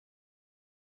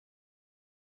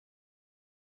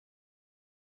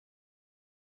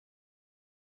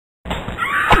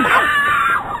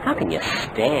can you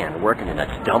stand working in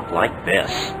a dump like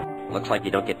this? Looks like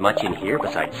you don't get much in here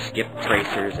besides skip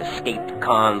tracers, escaped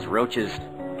cons, roaches,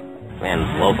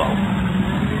 and Lobo.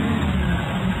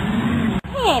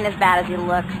 He ain't as bad as he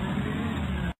looks.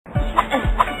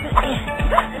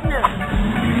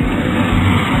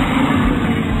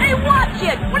 Hey, watch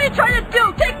it! What are you trying to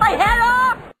do? Take my head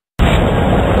off?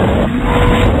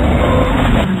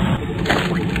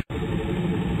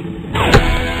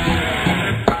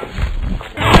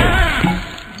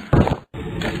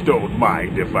 Don't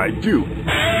mind if I do.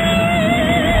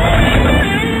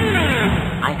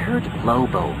 I heard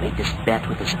Lobo made this bet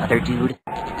with this other dude.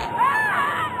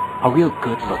 A real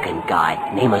good-looking guy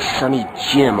named Sonny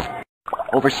Jim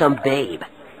over some babe.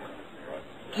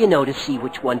 You know, to see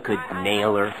which one could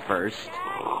nail her first.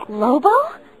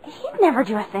 Lobo? He'd never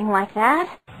do a thing like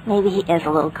that. Maybe he is a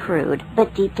little crude,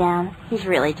 but deep down, he's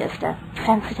really just a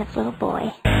sensitive little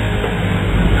boy.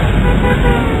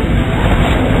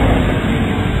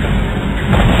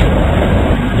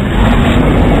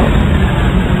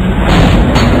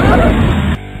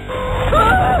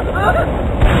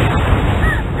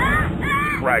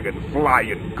 Dragon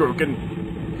flying gherkin.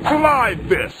 Fly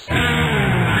this!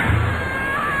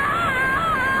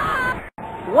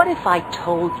 What if I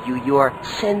told you your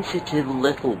sensitive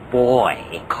little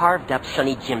boy carved up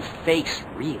Sonny Jim's face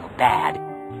real bad,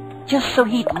 just so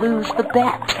he'd lose the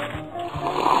bet?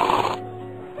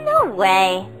 No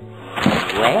way.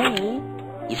 Way?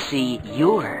 You see,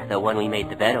 you're the one we made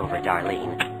the bet over,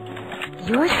 Darlene.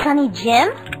 You're Sonny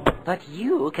Jim? But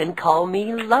you can call me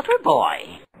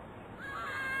Loverboy.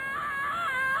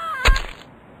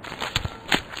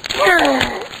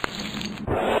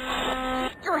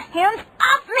 Your hands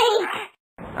off me!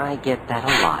 I get that a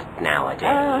lot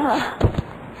nowadays.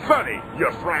 Sonny, you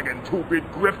fragging two-bit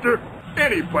grifter.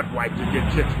 Any butt wipe to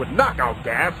get chicks with knockout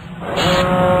gas.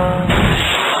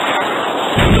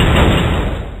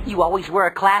 You always were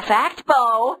a class act,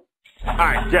 Bo.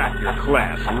 I got your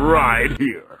class right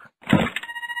here.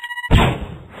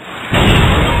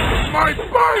 My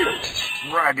bite!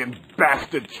 Fragging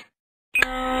bastard!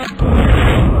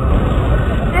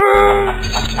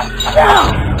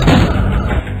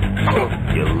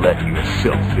 You let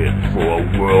yourself in for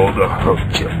a world of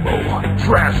hurt, Jimbo.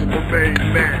 Trashing the main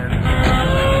man.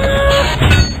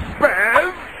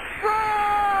 Bad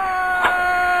frag!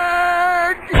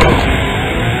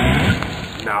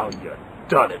 Now you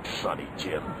done it, Sonny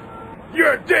Jim.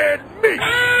 You're dead meat!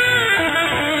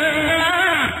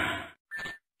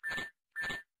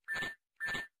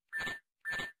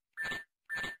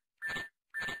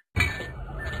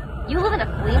 You live in a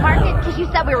flea market? Because you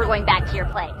said we were going back to your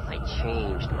place. I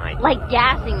changed my... Like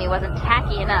gassing me wasn't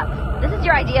tacky enough. This is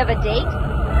your idea of a date?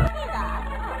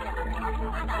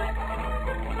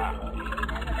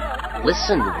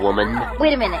 Listen, woman.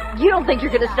 Wait a minute. You don't think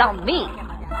you're gonna sell me?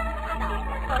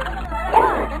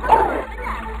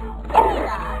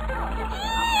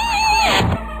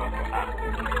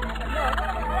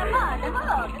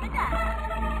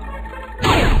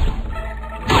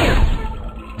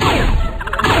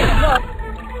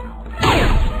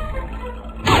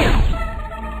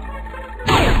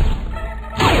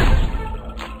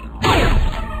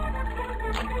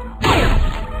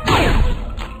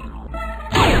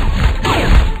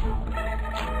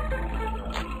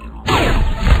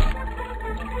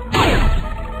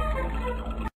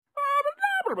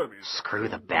 Screw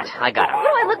the bet. I got him. What do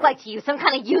I look like to you? Some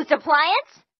kind of used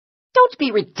appliance? Don't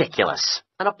be ridiculous.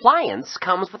 An appliance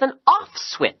comes with an off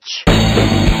switch.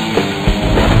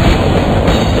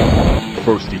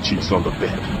 First he cheats on the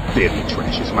bet, then he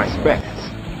trashes my spaz.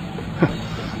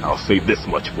 I'll say this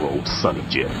much for old Sonny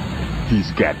Jim.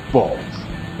 He's got balls.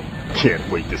 Can't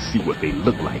wait to see what they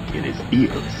look like in his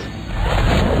ears.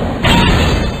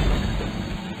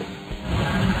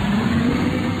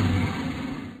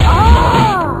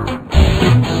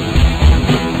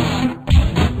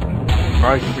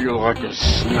 I feel like a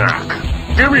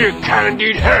snack. Give me a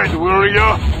candied head, will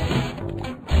ya?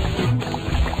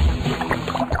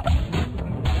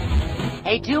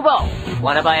 Hey, Tubo,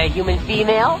 wanna buy a human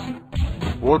female?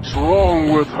 What's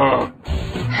wrong with her?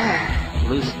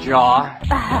 Loose jaw.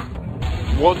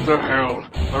 What the hell?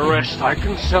 The rest I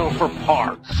can sell for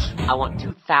parts. I want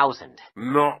 2,000.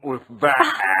 Not with that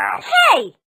ass.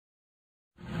 Hey!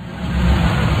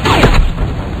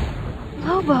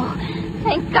 Lobo,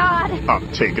 thank God.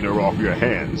 I'm taking her off your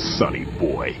hands, Sonny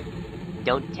boy.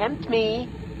 Don't tempt me.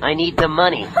 I need the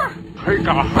money. Take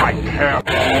a hike, Cap.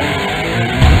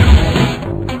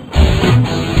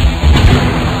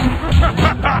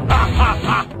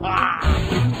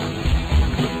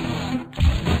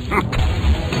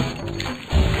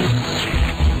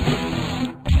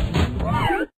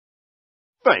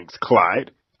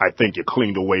 Clyde. I think you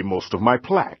cleaned away most of my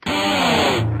plaque.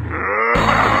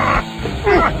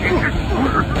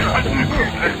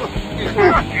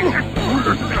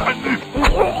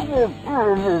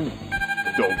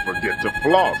 Don't forget to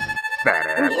floss, fat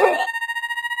ass.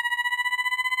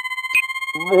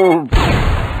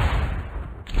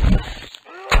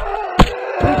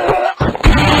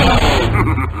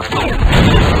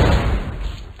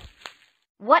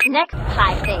 What next,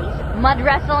 pie face? Mud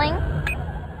wrestling?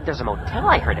 There's a motel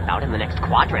I heard about in the next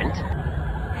quadrant. You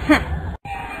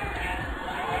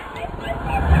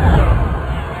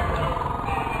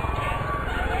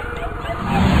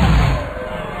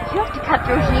have to cut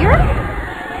through here?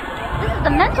 This is the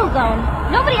mental zone.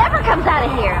 Nobody ever comes out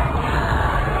of here.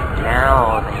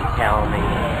 Now they tell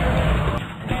me.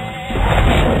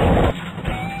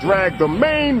 Drag the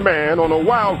main man on a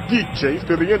wild geek chase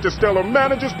to the interstellar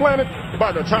manager's planet.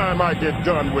 By the time I get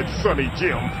done with Sonny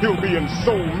Jim, he'll be in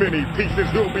so many pieces,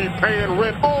 he'll be paying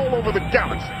rent all over the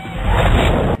galaxy.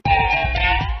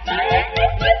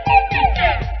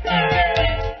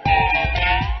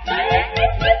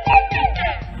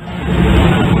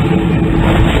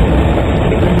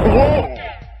 Whoa!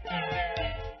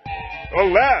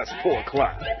 Alas, poor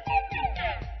Clyde.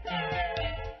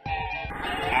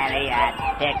 Elliot,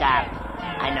 pick up.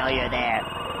 I know you're there.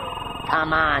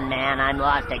 Come on, man, I'm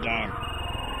lost again.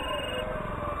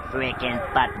 Freaking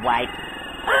butt wipe.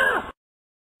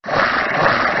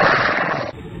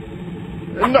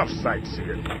 Enough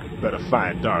sightseeing. Better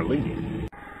find Darlene.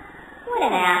 What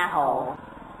an asshole.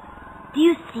 Do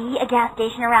you see a gas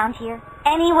station around here?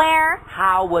 Anywhere?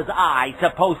 How was I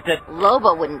supposed to...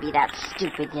 Lobo wouldn't be that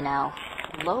stupid, you know.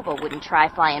 Lobo wouldn't try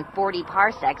flying 40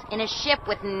 parsecs in a ship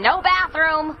with no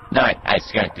bathroom. No, I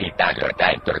ska titta där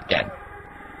turken.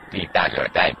 Titta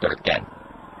där turken.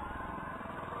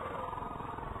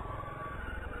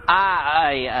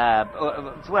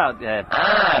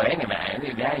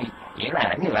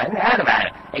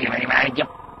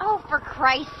 Oh, for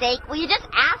Christ's sake, will you just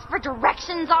ask for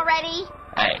directions already?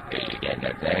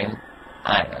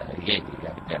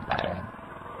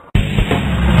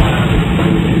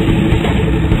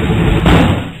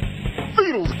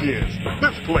 Beatles giz!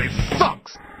 This place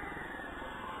sucks!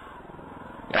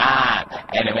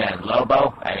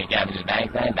 Lobo,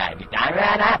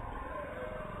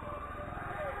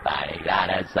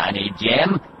 Sonny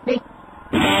Jim.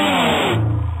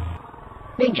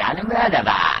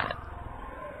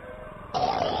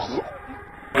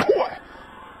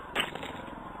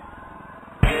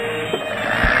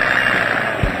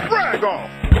 Drag off!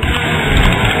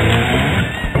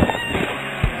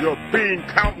 You're bean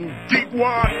counting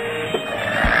geekwad?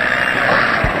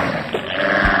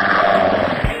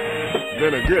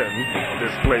 Then again,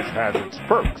 this place has its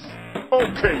perks.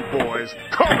 Okay, boys,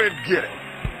 come and get it!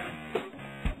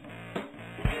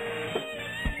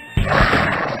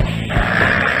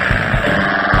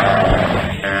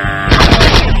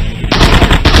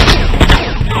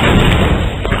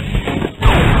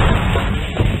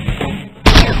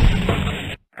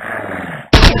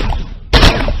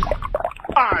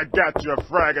 I got your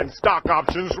fragging stock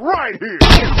options right here!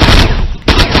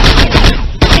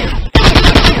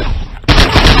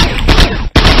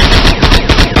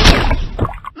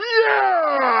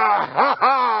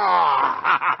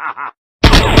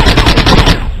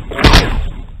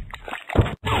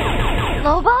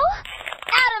 Lobo?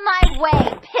 Out of my way,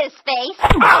 piss face!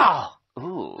 Oh!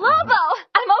 Ooh. Lobo!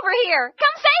 I'm over here!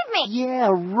 Come save me! Yeah,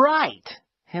 right.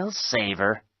 He'll save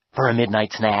her for a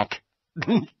midnight snack.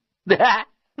 Beatles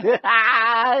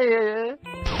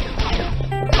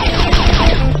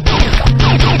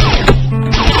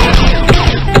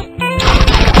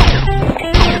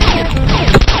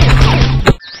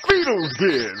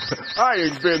giz! I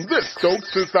ain't been this stoked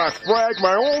since I fragged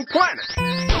my own planet!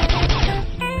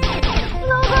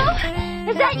 Lobo?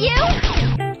 Is that you?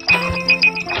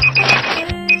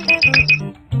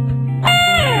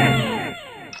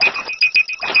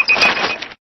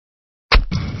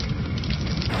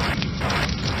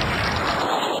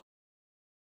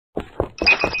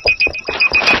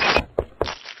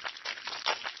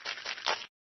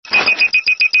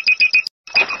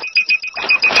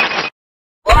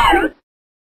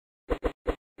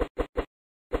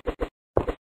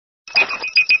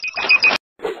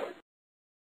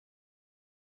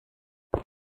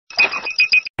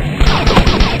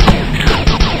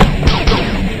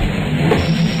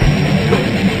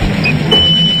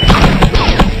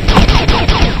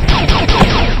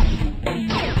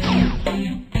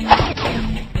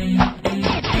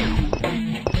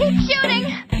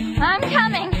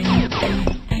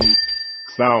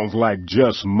 Sounds like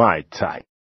just my type.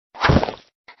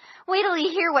 Wait till you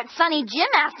hear what Sonny Jim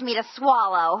asked me to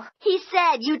swallow. He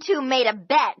said you two made a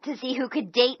bet to see who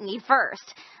could date me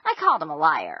first. I called him a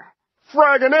liar.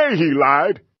 Fraggin' A, he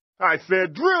lied. I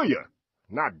said drill ya,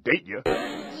 not date ya.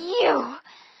 You?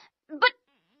 But,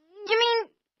 you mean,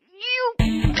 you...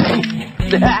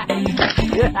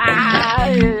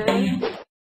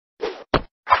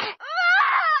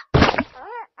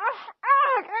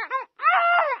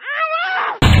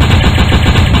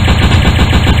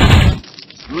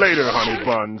 Later, honey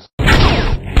buns.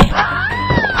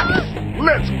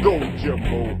 Let's go,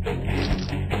 Jimbo.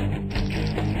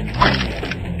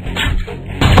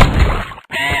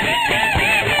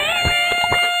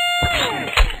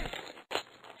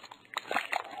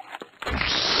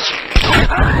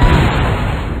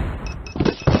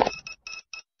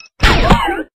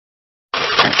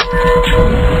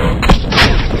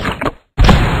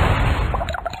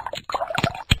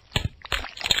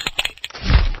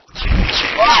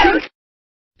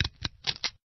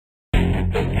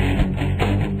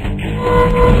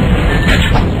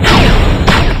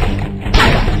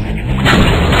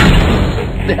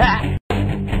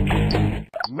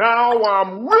 Now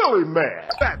I'm really mad.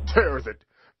 That tears it.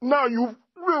 Now you've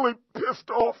really pissed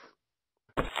off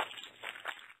the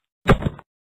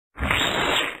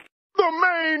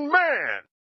main man.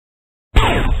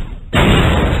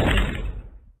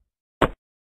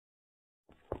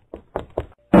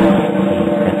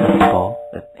 That's the skull,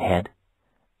 the head.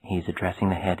 He's addressing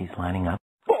the head. He's lining up.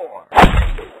 4.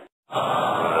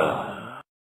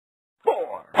 4.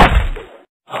 4.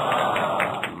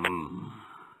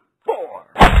 4.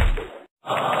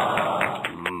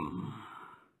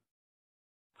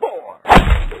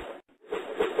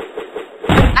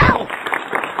 Ow!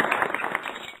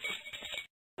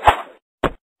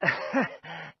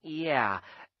 Yeah.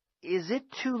 Is it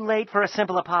too late for a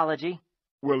simple apology?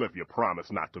 Well, if you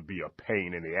promise not to be a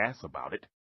pain in the ass about it,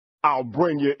 I'll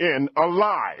bring you in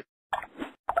alive.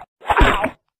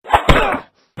 Ow!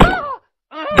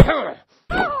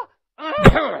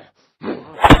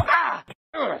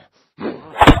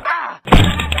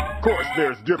 Of course,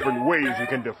 there's different ways you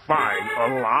can define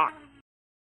alive.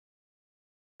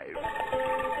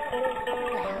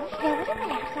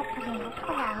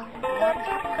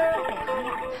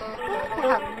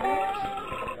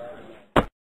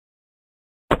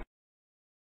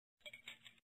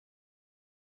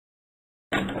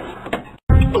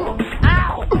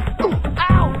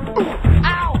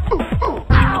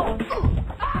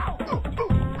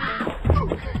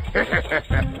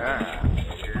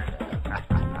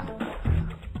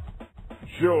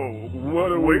 So,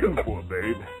 what are we waiting for,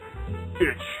 babe?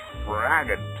 It's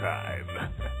fragging time.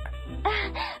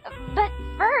 But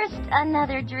first,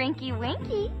 another drinky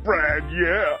winky. Frag,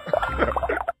 yeah.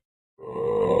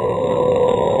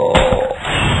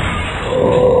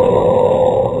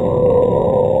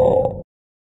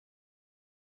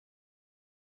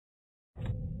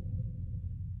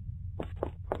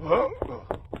 Huh?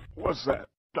 What's that,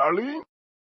 Darlene?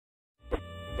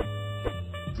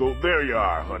 So there you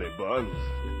are, honey buns.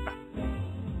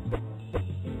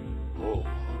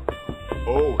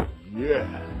 Oh yeah.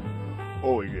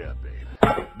 Oh yeah, babe.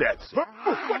 That's it. What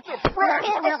the frag?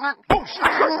 Oh shit!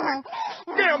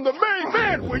 Damn the main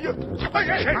man, will you?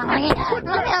 Hey! Put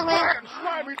that frag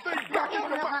slimy thing back in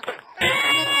the bucket.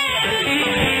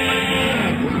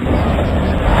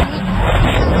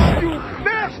 You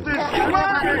nasty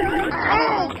slimy!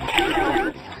 Oh!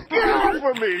 Get off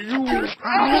of me, you!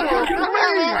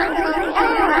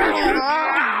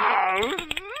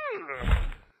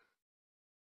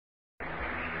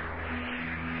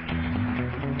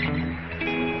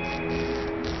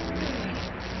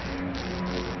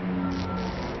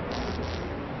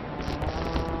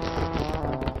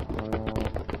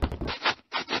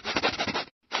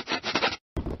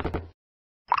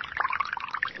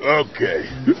 Okay.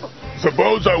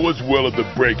 Suppose I was willing to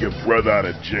break your brother out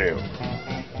of jail.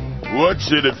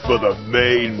 What's in it for the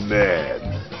main man?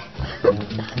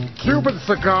 Cuban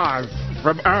cigars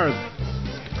from Earth.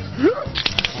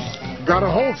 Got a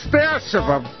whole stash of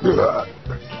them.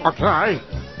 Okay.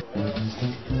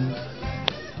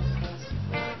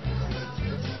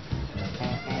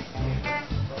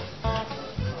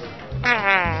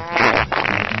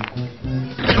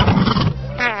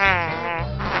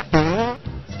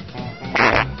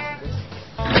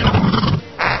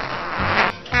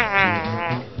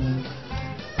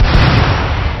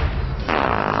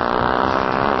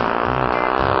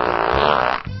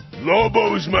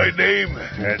 Lobo's my name,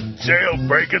 and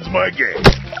jailbreaking's my game.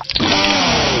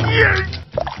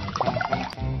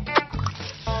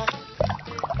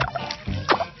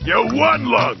 Your one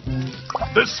lung,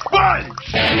 the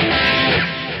sponge.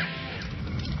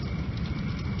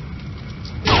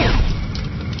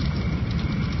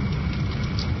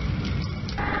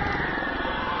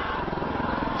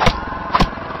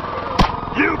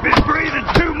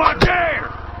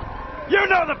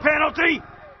 the penalty?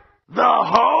 The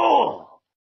hole!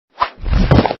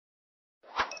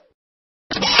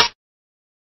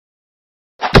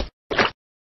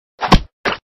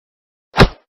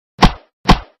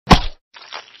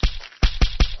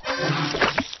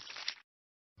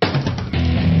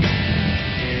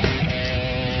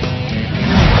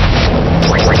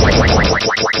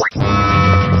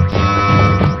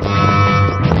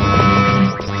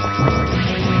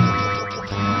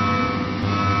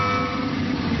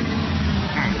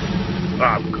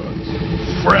 I'm good.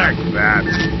 Frag that.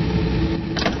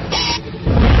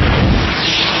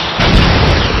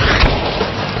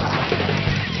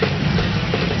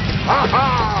 Ha ha!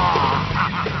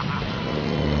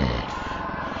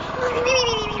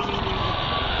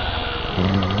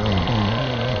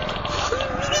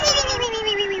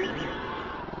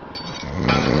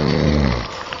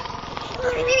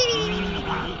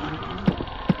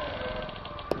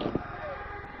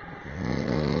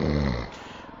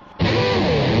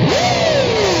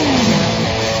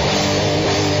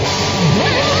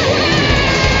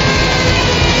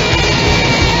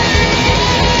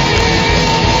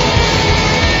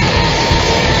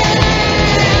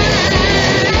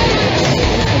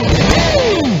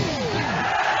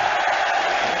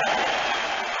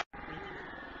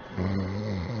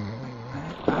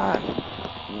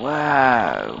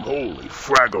 Wow. Holy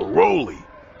fraggaroli!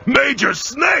 Major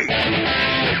Snake!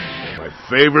 My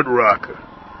favorite rocker.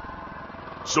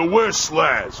 So where's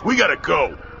Slaz? We gotta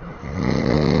go.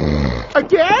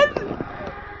 Again?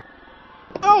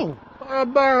 Oh,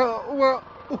 well,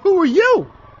 who are you?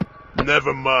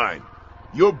 Never mind.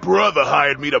 Your brother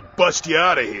hired me to bust you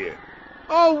out of here.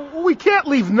 Oh, we can't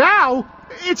leave now.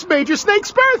 It's Major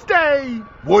Snake's birthday.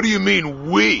 What do you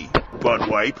mean, we,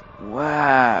 buttwipe?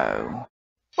 Wow.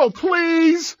 Oh,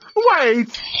 please,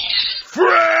 wait.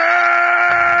 Fred!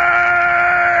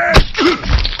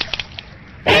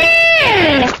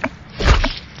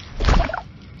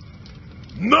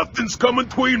 Nothing's coming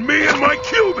between me and my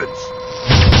Cubans!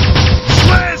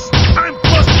 Slaz, I'm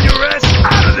busting your ass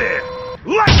out of there!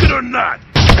 Like it or not!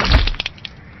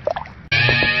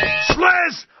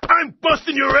 Slaz, I'm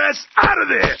busting your ass out of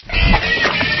there!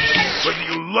 Whether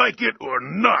you like it or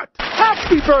not.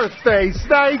 Happy birthday,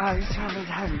 Snake.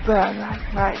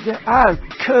 Oh,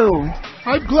 cool.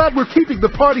 I'm glad we're keeping the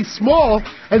party small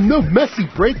and no messy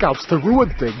breakouts to ruin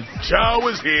things. Chow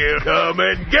is here. Come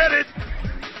and get it!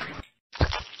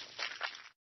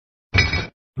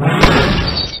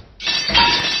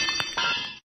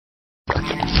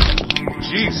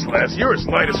 Jeez, Slaz, you're as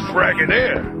light as fragging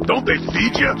air. Don't they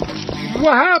feed you?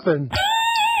 What happened?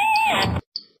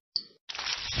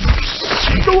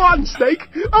 Go on, Snake.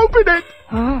 Open it.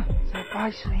 Huh?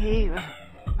 Supposed to hear.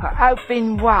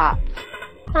 Open what?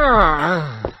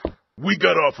 We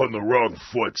got off on the wrong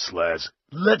foot, Slaz.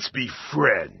 Let's be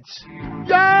friends.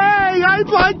 Yay! I'd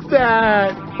like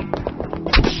that.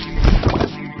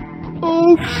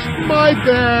 Oops, my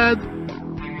bad.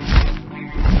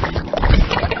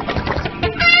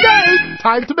 Snake,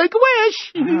 time to make a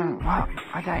wish. What?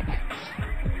 I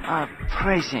don't...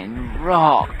 prison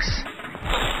rocks.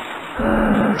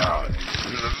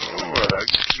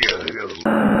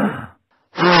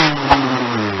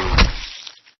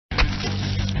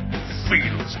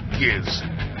 Feels gives.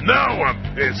 Now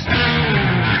I'm pissed.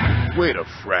 Wait a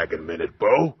fragging minute,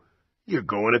 Bo. You're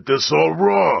going at this all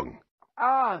wrong.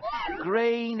 Oh,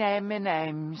 green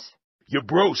M&Ms. Your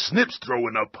bro Snip's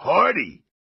throwing a party.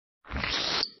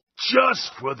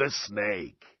 Just for the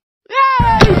snake.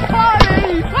 Yay!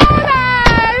 Party! Party!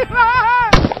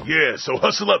 Yeah, so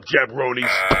hustle up, jabronis.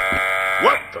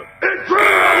 What the? Intruder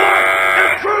alert!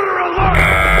 Intruder alert!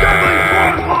 Deadly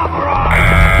force authorized!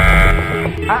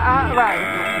 Right.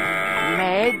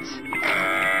 Meds.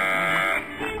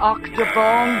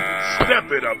 Octobong. Step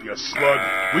it up, you slug.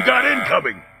 We got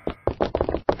incoming.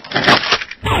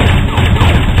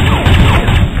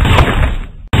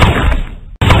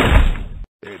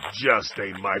 It just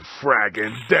ain't my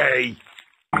fragging day.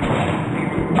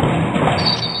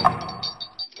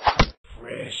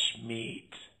 Fresh meat.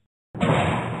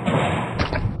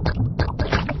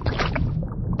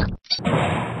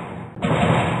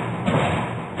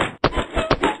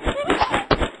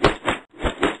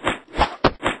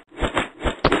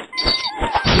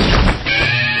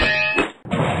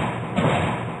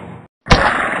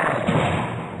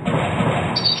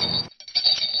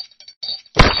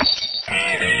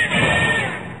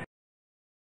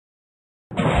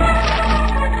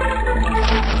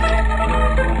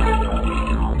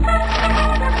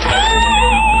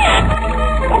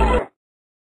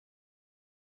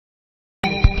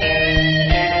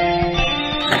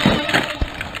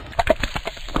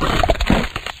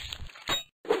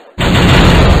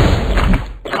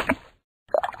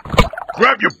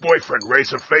 boyfriend,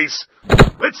 Razorface.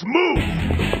 Let's move!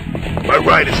 My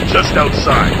ride is just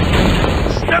outside.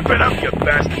 Step it up, you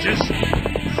bastards!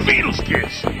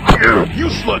 Beetleskids! You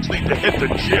slugs need to hit the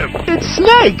gym. It's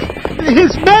Snake!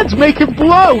 His meds make him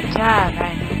bloat!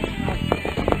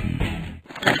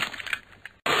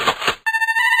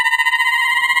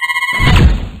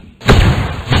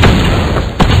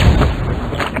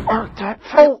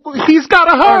 Oh, he's got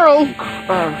a hurl!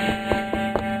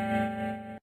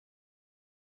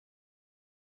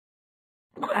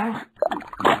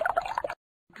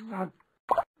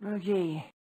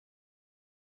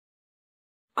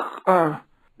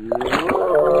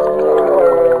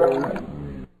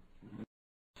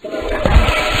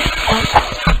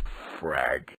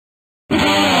 Frag.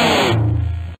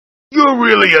 You're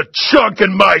really a chunk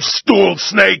in my stool,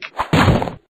 Snake!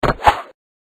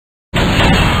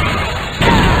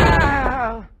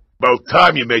 About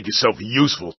time you made yourself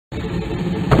useful.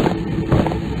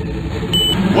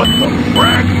 What the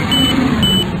frag?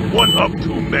 One up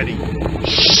too many.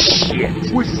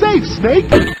 Shit! We're safe, Snake!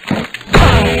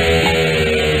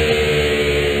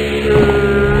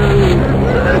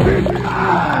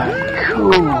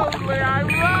 Cool.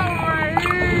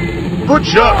 Good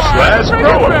job, Slaz.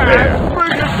 Grow up there.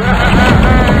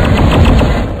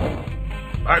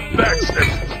 I'm back,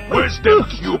 Snake. Where's them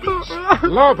Cubans?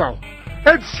 Lobo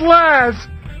and Slaz!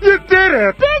 You did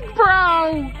it! Big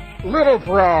bro! Little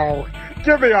bro,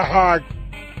 give me a hug.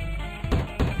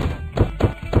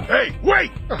 Hey,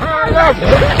 wait! I love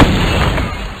you!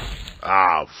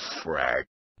 Ah, frag.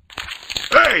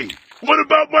 Hey, what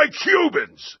about my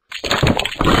Cubans?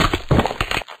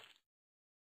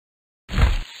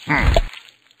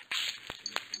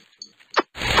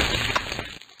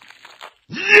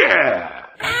 Yeah!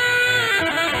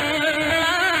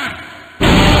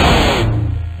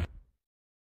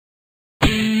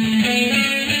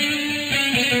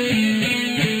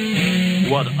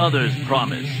 What others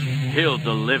promise, he'll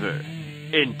deliver.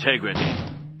 Integrity,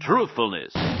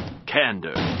 truthfulness,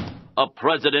 candor. A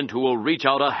president who will reach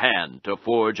out a hand to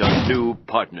forge a new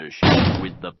partnership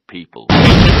with the people.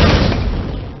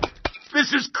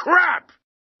 This is crap!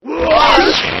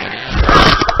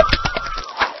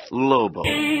 Lobo,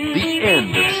 the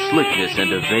end of slickness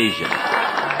and evasion.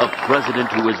 A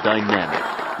president who is dynamic,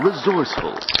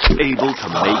 resourceful, able to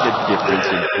make a difference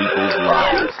in people's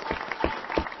lives.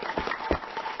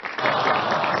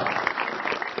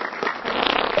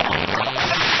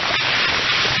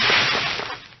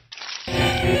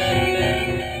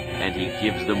 And he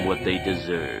gives them what they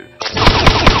deserve.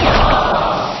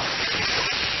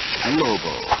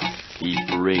 Lobo, he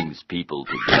brings people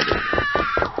together.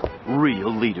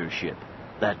 Real leadership.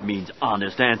 That means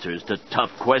honest answers to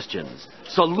tough questions.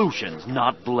 Solutions,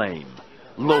 not blame.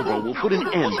 Lobo will put an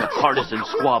end to partisan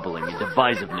squabbling and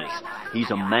divisiveness.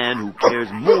 He's a man who cares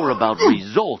more about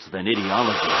results than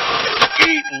ideology.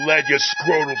 Eat lead, you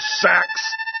scrotal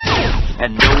sacks!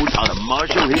 And knows how to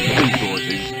marshal his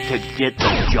resources to get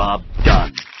the job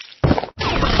done.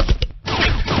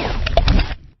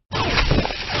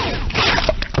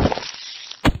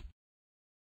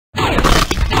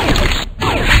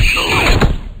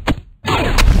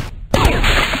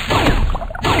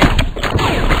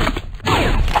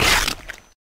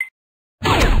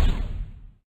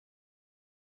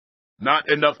 Not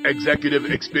enough executive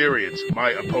experience,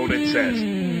 my opponent says.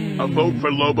 A vote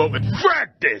for Lobo and frag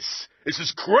this! This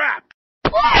is crap!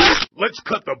 Let's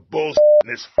cut the bullshit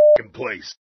in this fucking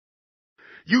place.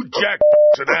 You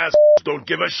jackbox and assholes don't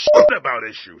give a shit about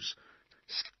issues.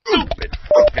 Stupid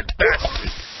fucking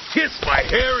bastards! Kiss my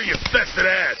hairy infested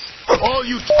ass! All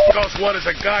you jackals want is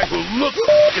a guy who looks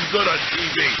fucking good on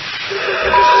TV.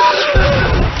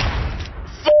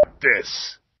 Fuck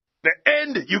this! The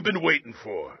end you've been waiting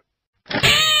for.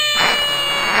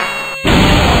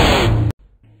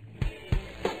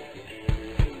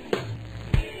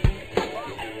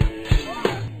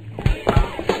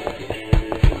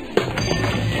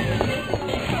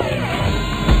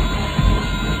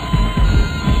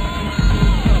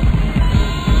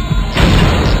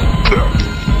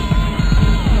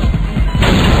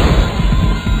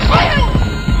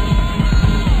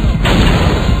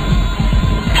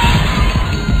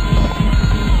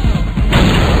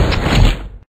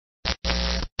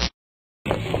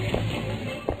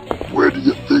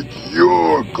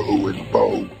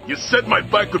 You said my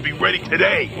bike would be ready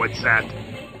today. What's that?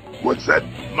 What's that?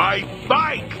 My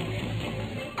bike!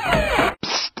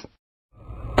 Psst.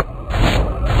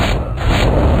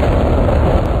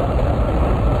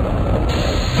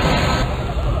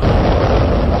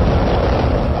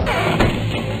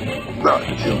 Not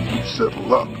until you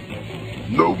settle up.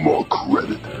 No more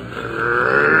credit.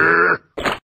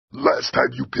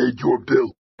 your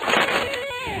bill.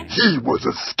 He was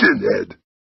a skinhead.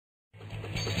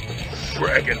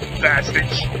 Fraggin' bastard!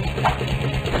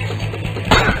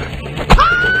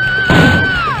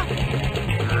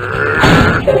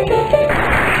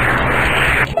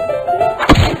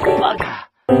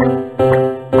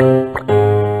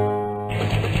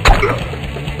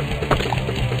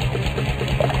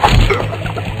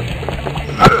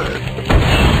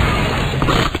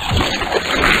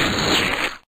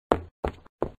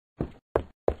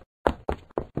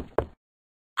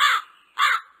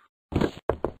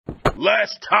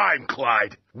 Last time,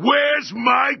 Clyde. Where's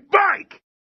my bike?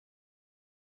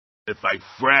 If I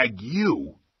frag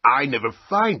you, I never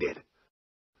find it.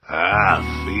 Ah,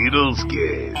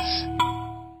 Fiddlesgiz.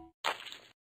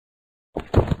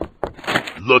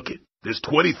 Look it. There's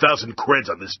 20,000 creds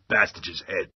on this bastard's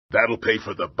head. That'll pay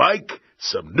for the bike,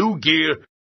 some new gear,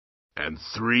 and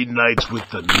 3 nights with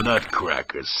the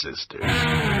Nutcracker sisters.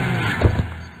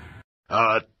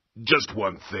 Just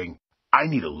one thing. I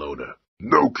need a loaner.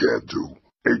 No can do.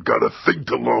 Ain't got a thing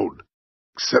to loan.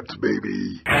 Except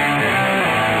maybe...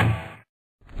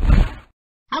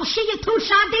 I'll see you 2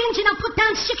 sardines and I'll put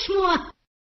down 6 more.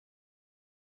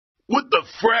 What the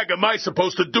frag am I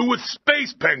supposed to do with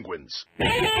space penguins?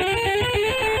 Could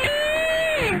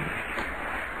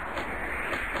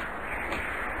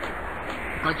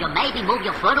you maybe move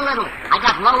your foot a little? I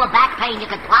got lower back pain you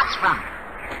could plots from.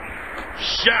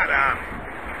 Shut up!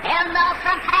 He'll know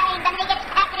some pain, then he gets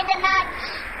packed into nuts.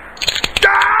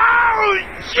 Oh,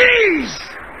 jeez!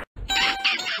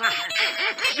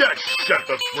 Just shut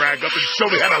the frag up and show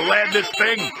me how to land this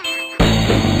thing!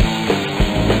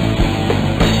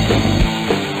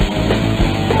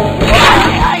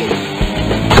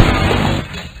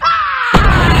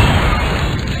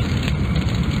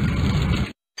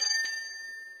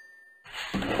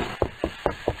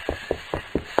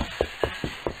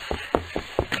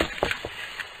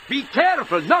 Be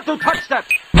careful not to touch that!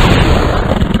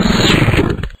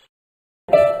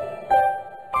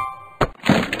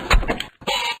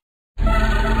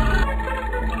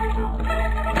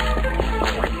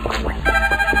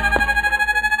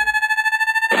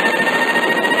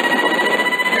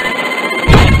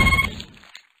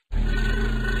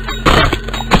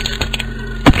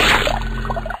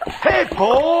 Hey,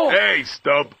 Paul! Hey,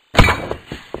 Stump.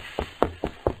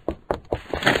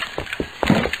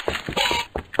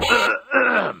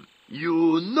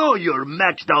 You know you're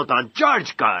maxed out on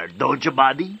charge card, don't you,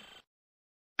 buddy?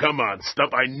 Come on,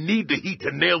 Stump. I need the heat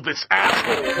to nail this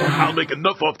asshole. I'll make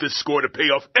enough off this score to pay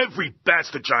off every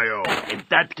bastard I owe. In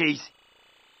that case...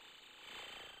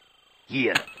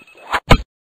 Here.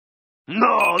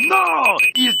 No!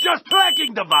 He's just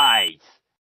tracking device!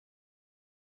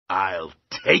 I'll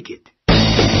take it.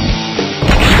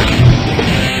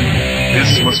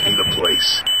 This must be the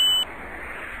place.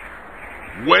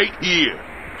 Wait here.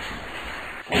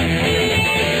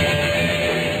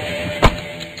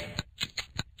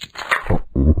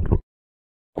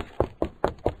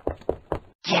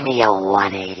 Give me a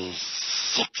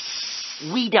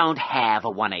 186. We don't have a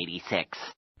 186.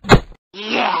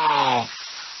 Yes,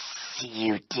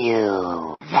 you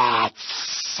do.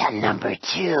 That's a number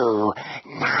 2,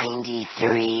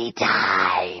 93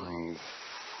 times.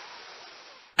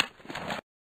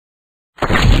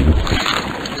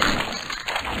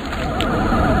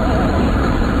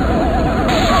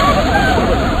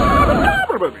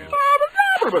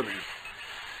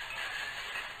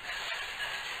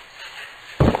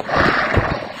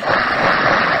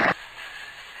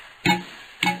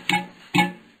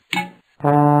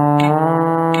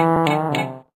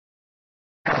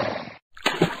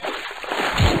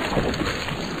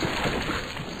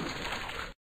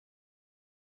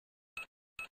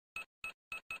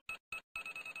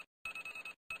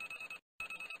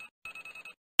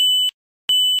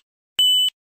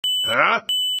 Huh?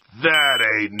 That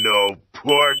ain't no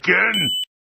porkin'.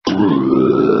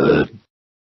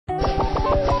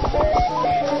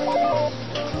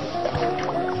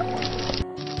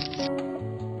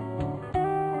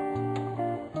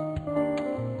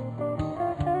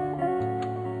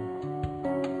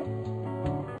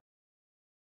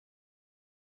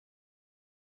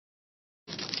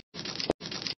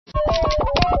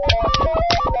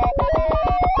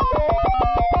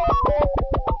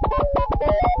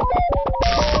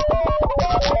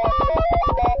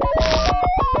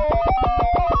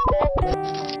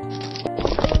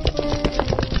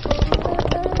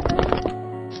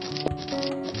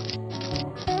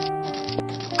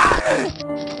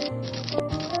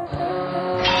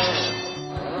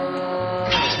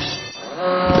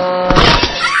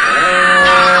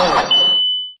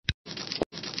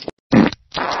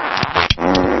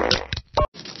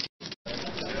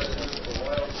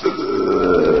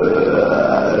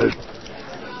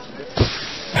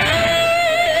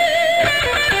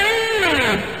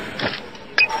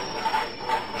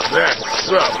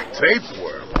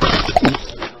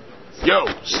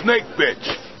 Snake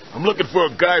bitch. I'm looking for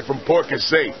a guy from Pork and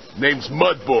Safe. Name's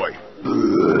Mudboy.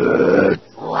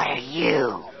 What are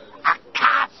you? A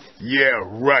cop? Yeah,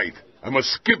 right. I'm a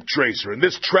skip tracer, and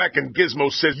this tracking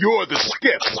gizmo says you're the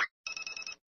skip.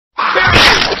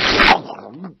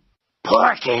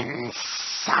 Porkins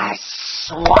are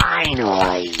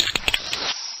swinoids.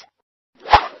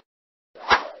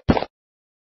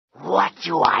 What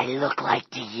do I look like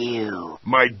to you?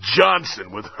 My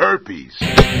Johnson with herpes.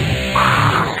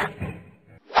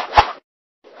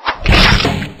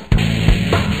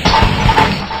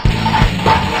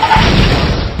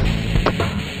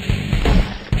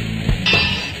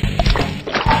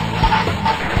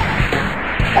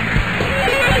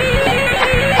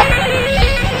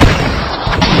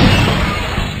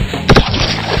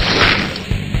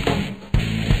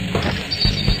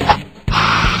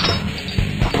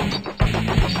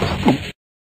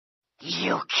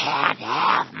 You can't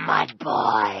have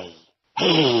Mudboy.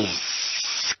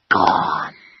 He's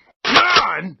gone.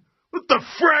 Gone? What the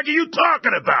frag are you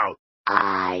talking about?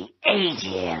 I ate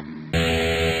him.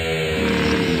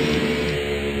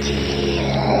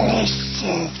 Delicious.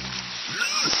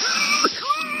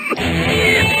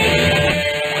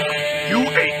 You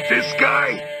ate this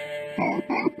guy?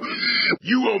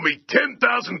 You owe me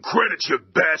 10,000 credits, you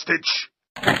bastard.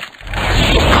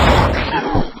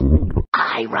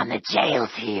 I run the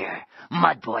jails here.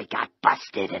 Mudboy got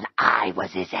busted and I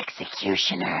was his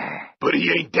executioner. But he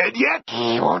ain't dead yet?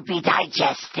 He won't be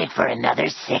digested for another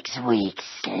 6 weeks.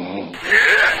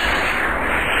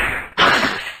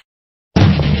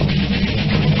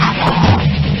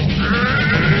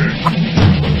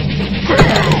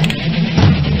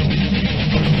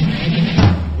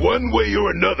 One way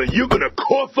or another, you're gonna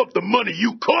cough up the money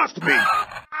you cost me.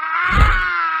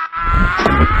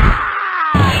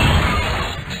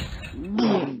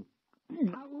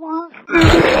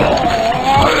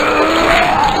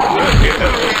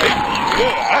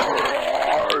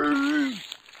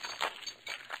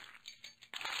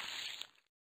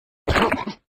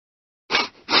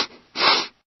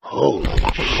 Holy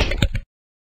shit.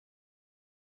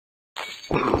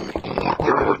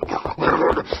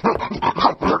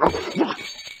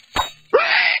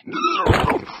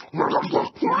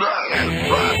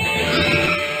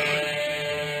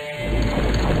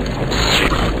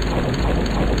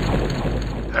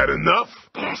 Had enough?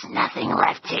 There's nothing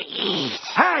left to eat.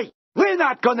 Hey, we're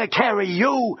not gonna carry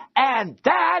you and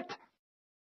that.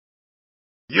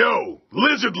 Yo,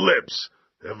 Lizard Lips,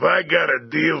 have I got a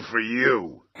deal for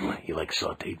you? You like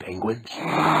sauteed penguins?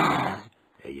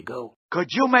 There you go.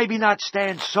 Could you maybe not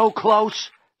stand so close?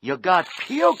 You got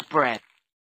puke breath.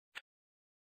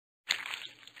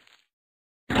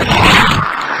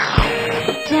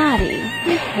 Daddy,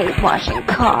 we hate washing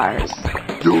cars.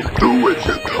 You'll do what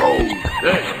you're told.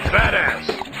 Hey, fat ass,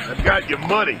 I've got your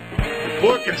money. The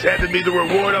Porkins handed me the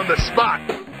reward on the spot.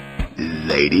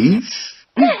 Ladies?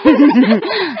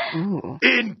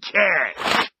 In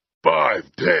cash.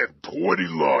 5, 10, 20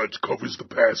 large covers the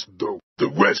past dough. The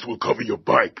rest will cover your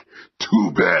bike.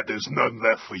 Too bad there's none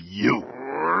left for you.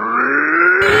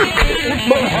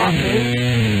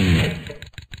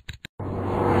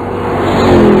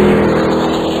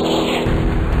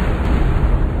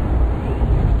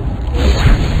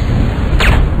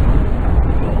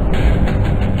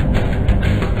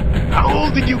 How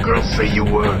old did you girls say you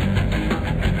were?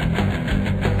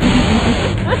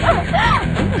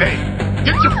 Hey,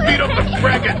 get your feet off the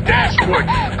fragging dashboard,